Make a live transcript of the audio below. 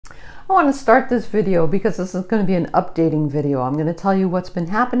I want to start this video because this is going to be an updating video. I'm going to tell you what's been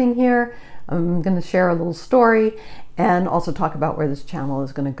happening here. I'm going to share a little story and also talk about where this channel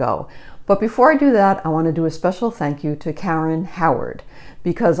is going to go. But before I do that, I want to do a special thank you to Karen Howard,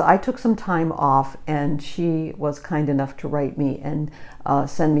 because I took some time off and she was kind enough to write me and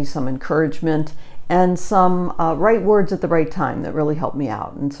send me some encouragement and some right words at the right time that really helped me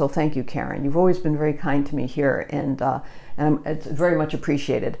out. And so thank you, Karen. You've always been very kind to me here, and it's very much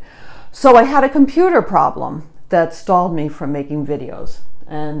appreciated. So I had a computer problem that stalled me from making videos.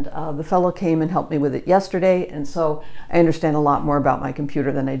 And the fellow came and helped me with it yesterday, and so I understand a lot more about my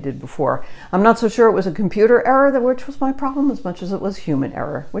computer than I did before. I'm not so sure it was a computer error, which was my problem, as much as it was human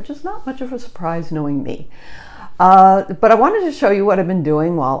error, which is not much of a surprise knowing me. But I wanted to show you what I've been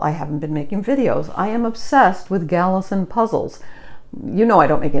doing while I haven't been making videos. I am obsessed with Gallison puzzles. You know I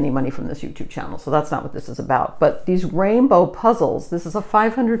don't make any money from this YouTube channel, so that's not what this is about. But these rainbow puzzles, this is a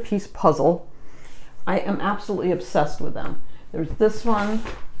 500-piece puzzle. I am absolutely obsessed with them. There's this one.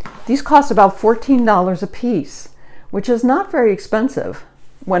 These cost about $14 a piece, which is not very expensive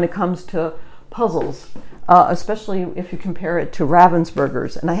when it comes to puzzles, especially if you compare it to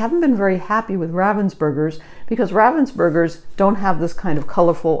Ravensburgers. And I haven't been very happy with Ravensburgers because Ravensburgers don't have this kind of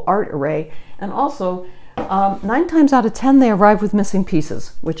colorful art array. And also, 9 times out of 10, they arrive with missing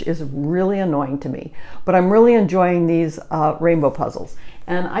pieces, which is really annoying to me. But I'm really enjoying these rainbow puzzles.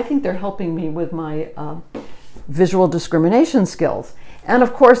 And I think they're helping me with my visual discrimination skills. And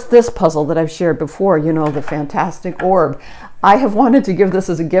of course, this puzzle that I've shared before, you know, the fantastic orb. I have wanted to give this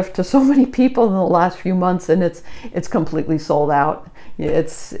as a gift to so many people in the last few months, and it's completely sold out.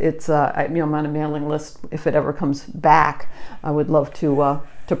 I'm on a mailing list. If it ever comes back, I would love to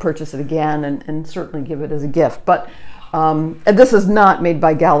purchase it again and certainly give it as a gift. But and this is not made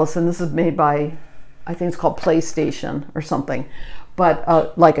by Gallison. This is made by, I think it's called PlayStation or something.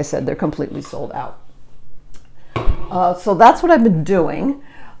 But like I said, they're completely sold out. So that's what I've been doing.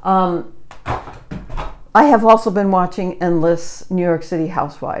 I have also been watching endless New York City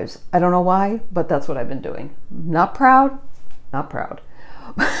Housewives. I don't know why, but that's what I've been doing. Not proud, not proud.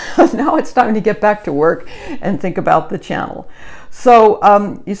 Now it's time to get back to work and think about the channel.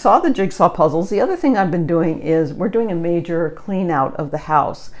 So you saw the jigsaw puzzles. The other thing I've been doing is we're doing a major clean out of the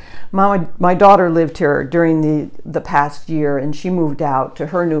house. My daughter lived here during the past year, and she moved out to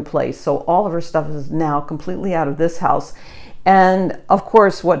her new place. So all of her stuff is now completely out of this house. And of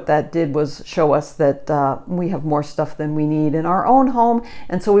course, what that did was show us that we have more stuff than we need in our own home.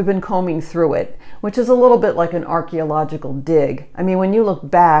 And so we've been combing through it, which is a little bit like an archaeological dig. I mean, when you look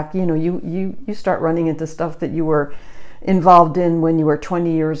back, you know, you start running into stuff that you were involved in when you were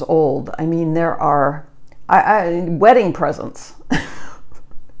 20 years old. I mean, there are wedding presents.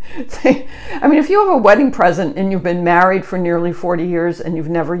 I mean, if you have a wedding present and you've been married for nearly 40 years and you've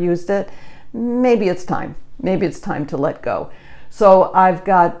never used it, maybe it's time. Maybe it's time to let go. So I've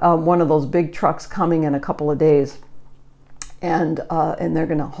got one of those big trucks coming in a couple of days, and they're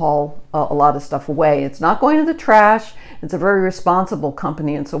going to haul a lot of stuff away. It's not going to the trash. It's a very responsible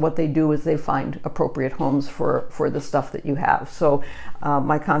company, and so what they do is they find appropriate homes for the stuff that you have. So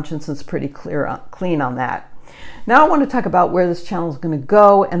my conscience is pretty clean on that. Now I want to talk about where this channel is going to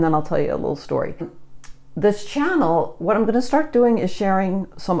go, and then I'll tell you a little story. This channel, what I'm going to start doing is sharing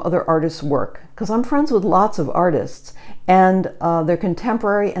some other artists' work, because I'm friends with lots of artists, and they're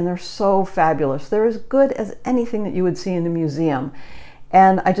contemporary and they're so fabulous. They're as good as anything that you would see in a museum.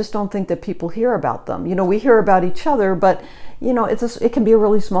 And I just don't think that people hear about them. You know, we hear about each other, but you know, it can be a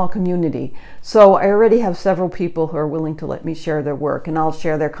really small community. So I already have several people who are willing to let me share their work, and I'll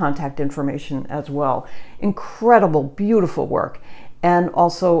share their contact information as well. Incredible, beautiful work, and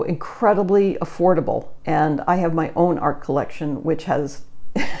also incredibly affordable. And I have my own art collection, which has,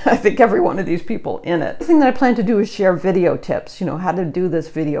 I think, every one of these people in it. The thing that I plan to do is share video tips, you know, how to do this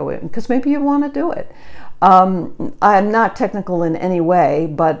video, because maybe you want to do it. I'm not technical in any way,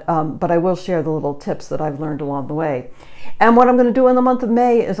 but I will share the little tips that I've learned along the way. And what I'm going to do in the month of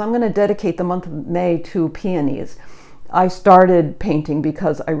May is I'm going to dedicate the month of May to peonies. I started painting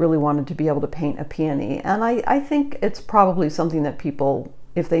because I really wanted to be able to paint a peony. And I think it's probably something that people,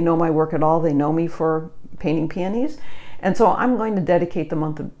 if they know my work at all, they know me for painting peonies. And so I'm going to dedicate the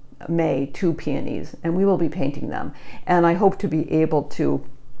month of May to peonies, and we will be painting them. And I hope to be able to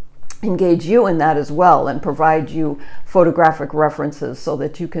engage you in that as well and provide you photographic references so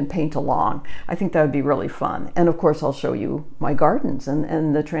that you can paint along. I think that would be really fun. And of course, I'll show you my gardens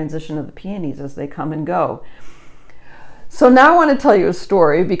and the transition of the peonies as they come and go. So now I want to tell you a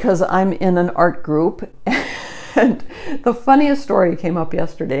story because I'm in an art group, and the funniest story came up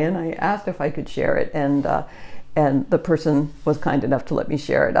yesterday, and I asked if I could share it. And and the person was kind enough to let me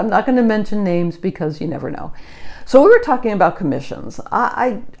share it. I'm not going to mention names because you never know. So we were talking about commissions.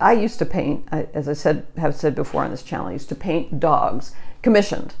 I used to paint, as I have said before on this channel, I used to paint dogs,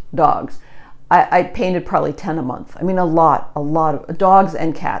 commissioned dogs. I painted probably 10 a month. I mean, a lot of dogs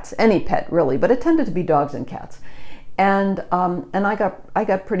and cats, any pet really, but it tended to be dogs and cats. And I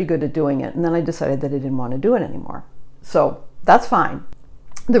got pretty good at doing it. And then I decided that I didn't want to do it anymore. So that's fine.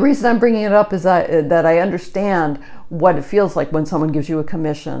 The reason I'm bringing it up is that I understand what it feels like when someone gives you a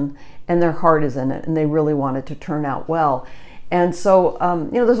commission and their heart is in it and they really want it to turn out well. And so,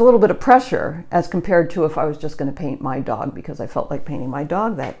 you know, there's a little bit of pressure as compared to if I was just going to paint my dog because I felt like painting my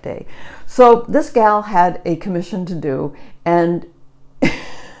dog that day. So this gal had a commission to do, and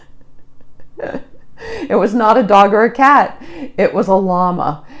it was not a dog or a cat. It was a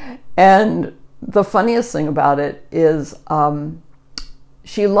llama. And the funniest thing about it is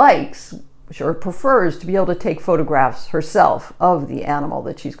she likes or prefers to be able to take photographs herself of the animal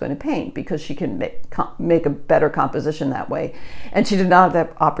that she's going to paint because she can make a better composition that way. And she did not have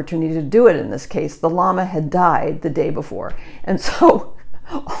that opportunity to do it in this case. The llama had died the day before. And so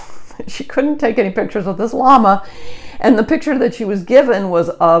she couldn't take any pictures of this llama. And the picture that she was given was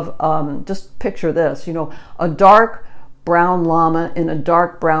of, just picture this, you know, a dark brown llama in a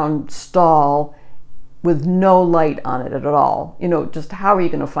dark brown stall with no light on it at all. You know, just how are you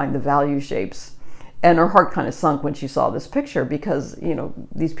going to find the value shapes? And her heart kind of sunk when she saw this picture because, you know,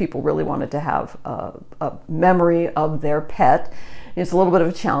 these people really wanted to have a memory of their pet. It's a little bit of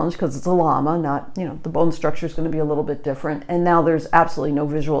a challenge because it's a llama, not, you know, the bone structure is going to be a little bit different. And now there's absolutely no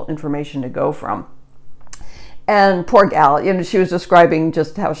visual information to go from. And poor gal, you know, she was describing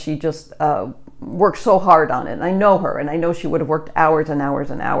just how she just worked so hard on it. And I know her, and I know she would have worked hours and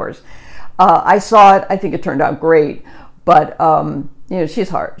hours and hours. I saw it. I think it turned out great, but you know, she's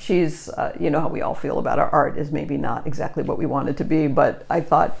hard. She's, you know how we all feel about our art is maybe not exactly what we want it to be, but I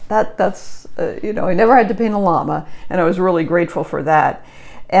thought that's, you know, I never had to paint a llama, and I was really grateful for that.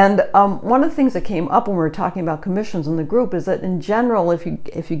 And one of the things that came up when we were talking about commissions in the group is that in general, if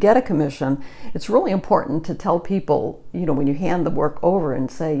you get a commission, it's really important to tell people, you know, when you hand the work over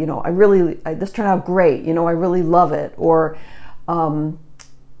and say, you know, this turned out great, you know, I really love it, or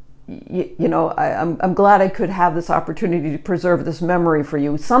you know, I'm glad I could have this opportunity to preserve this memory for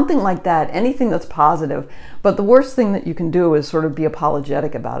you. Something like that, anything that's positive. But the worst thing that you can do is sort of be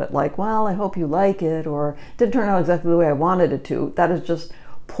apologetic about it. Like, well, I hope you like it, or it didn't turn out exactly the way I wanted it to. That is just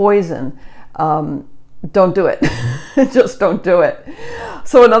poison. Don't do it. Just don't do it.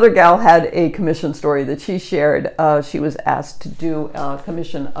 So another gal had a commission story that she shared. She was asked to do a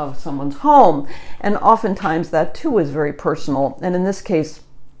commission of someone's home. And oftentimes that too is very personal. And in this case,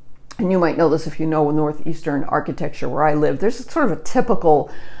 and you might know this if you know Northeastern architecture where I live, there's sort of a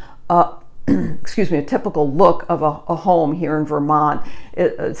typical, excuse me, a typical look of a home here in Vermont,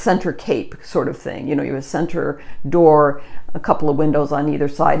 a center cape sort of thing. You know, you have a center door, a couple of windows on either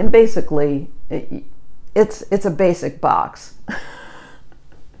side, and basically it's a basic box.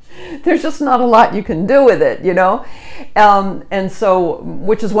 There's just not a lot you can do with it, you know? And so,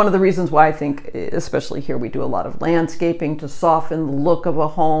 which is one of the reasons why I think, especially here, we do a lot of landscaping to soften the look of a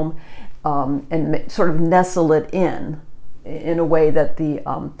home and sort of nestle it in a way that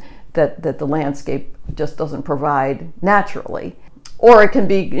the landscape just doesn't provide naturally. Or it can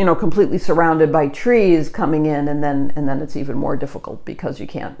be, you know, completely surrounded by trees coming in, and then it's even more difficult because you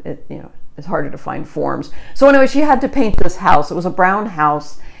can't, you know, it's harder to find forms. So anyway, she had to paint this house. It was a brown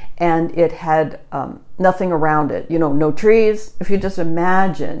house, and it had nothing around it, you know, no trees. If you just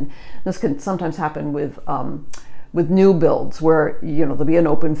imagine, this can sometimes happen with new builds where, you know, there'll be an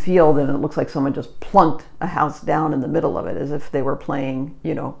open field and it looks like someone just plunked a house down in the middle of it as if they were playing,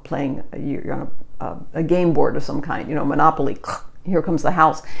 you know, you're on a game board of some kind, you know, Monopoly. Here comes the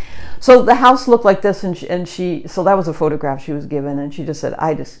house. So the house looked like this, and she so that was a photograph she was given, and she just said,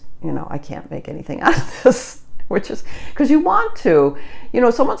 you know, I can't make anything out of this. Which is because you want to, you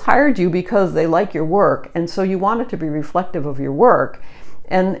know, someone's hired you because they like your work, and so you want it to be reflective of your work.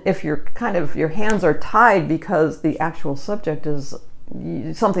 And if you're your hands are tied because the actual subject is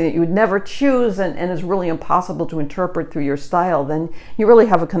something that you would never choose and is really impossible to interpret through your style, then you really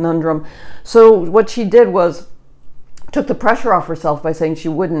have a conundrum. So what she did was took the pressure off herself by saying she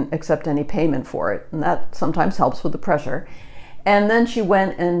wouldn't accept any payment for it, and that sometimes helps with the pressure. And then she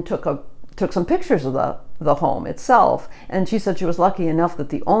went and took some pictures of the home itself, and she said she was lucky enough that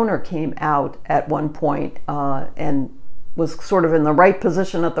the owner came out at one point and was sort of in the right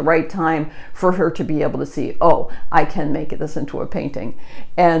position at the right time for her to be able to see, oh, I can make this into a painting.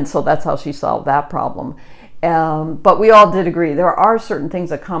 And so that's how she solved that problem. But we all did agree there are certain things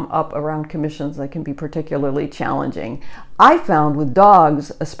that come up around commissions that can be particularly challenging. I found with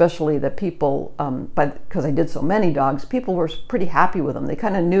dogs, especially, that people, because I did so many dogs, people were pretty happy with them. They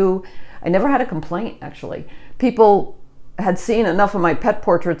kind of knew. I never had a complaint, actually. People had seen enough of my pet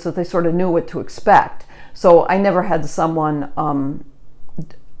portraits that they sort of knew what to expect. So I never had someone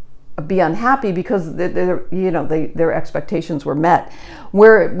be unhappy because their expectations were met.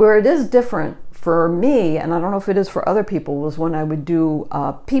 Where it is different for me, and I don't know if it is for other people, was when I would do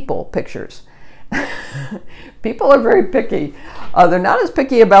people pictures. People are very picky. They're not as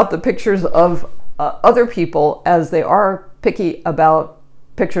picky about the pictures of other people as they are picky about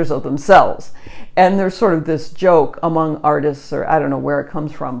pictures of themselves. And there's sort of this joke among artists, or I don't know where it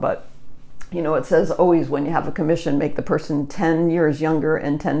comes from, but you know, it says always when you have a commission, make the person 10 years younger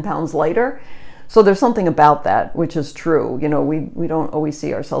and 10 pounds lighter. So there's something about that, which is true. You know, we don't always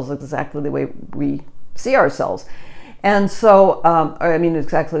see ourselves exactly the way we see ourselves. And so, I mean,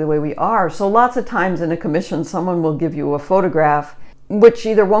 exactly the way we are. So lots of times in a commission, someone will give you a photograph, which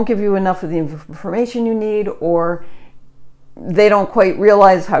either won't give you enough of the information you need, or they don't quite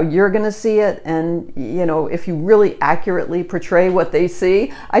realize how you're going to see it. And, you know, if you really accurately portray what they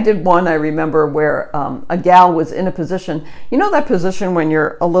see. I did one, I remember, where a gal was in a position, you know, that position when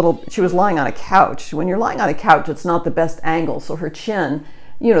you're she was lying on a couch. When you're lying on a couch, it's not the best angle. So her chin,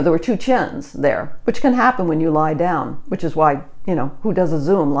 you know, there were two chins there, which can happen when you lie down, which is why, you know, who does a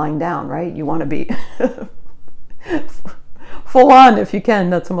Zoom lying down, right? You want to be full on if you can.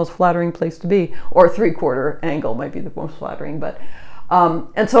 That's the most flattering place to be. Or 3/4 angle might be the most flattering. But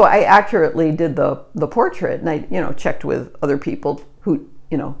and so I accurately did the portrait, and I, you know, checked with other people who,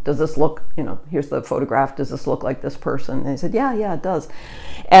 you know, does this look, you know, here's the photograph, does this look like this person? And they said, yeah, it does.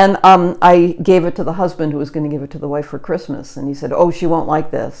 And I gave it to the husband who was going to give it to the wife for Christmas, and he said, oh, she won't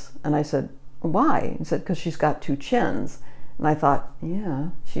like this. And I said, why? He said, because she's got two chins. And I thought, yeah,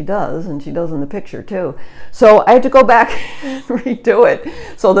 she does, and she does in the picture too. So I had to go back and redo it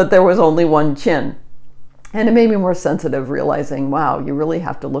so that there was only one chin. And it made me more sensitive, realizing, wow, you really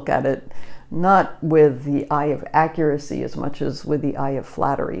have to look at it not with the eye of accuracy as much as with the eye of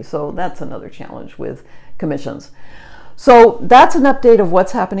flattery. So that's another challenge with commissions. So that's an update of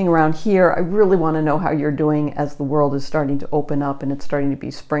what's happening around here. I really want to know how you're doing as the world is starting to open up and it's starting to be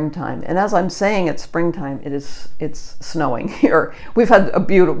springtime. And as I'm saying it's springtime, it's snowing here. We've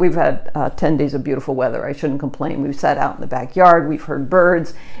had 10 days of beautiful weather. I shouldn't complain. We've sat out in the backyard. We've heard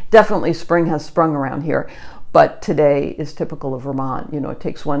birds. Definitely spring has sprung around here. But today is typical of Vermont. You know, it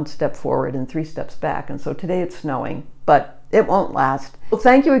takes one step forward and 3 steps back. And so today it's snowing, but it won't last. Well,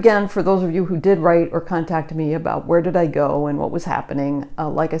 thank you again for those of you who did write or contact me about where did I go and what was happening.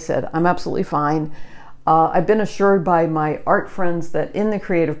 Like I said, I'm absolutely fine. I've been assured by my art friends that in the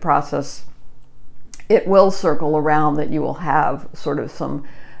creative process, it will circle around, that you will have sort of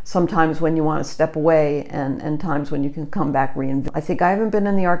sometimes when you want to step away and times when you can come back reinvent. I think I haven't been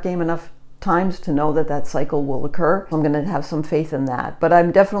in the art game enough times to know that that cycle will occur. I'm going to have some faith in that, but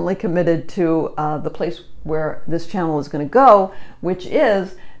I'm definitely committed to the place where this channel is going to go, which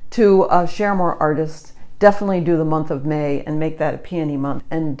is to share more artists. Definitely do the month of May and make that a peony month,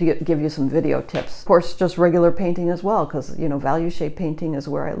 and give you some video tips. Of course, just regular painting as well, because, you know, value shape painting is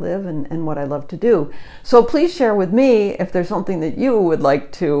where I live and what I love to do. So please share with me if there's something that you would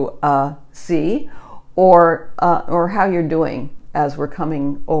like to see, or how you're doing as we're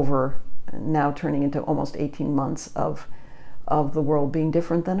coming over, now turning into almost 18 months of the world being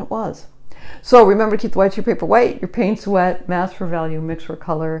different than it was. So remember to keep the white sheet paper white, your paints wet, mask for value, mix for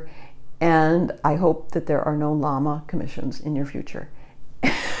color, and I hope that there are no llama commissions in your future.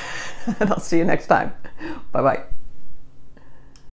 And I'll see you next time. Bye-bye.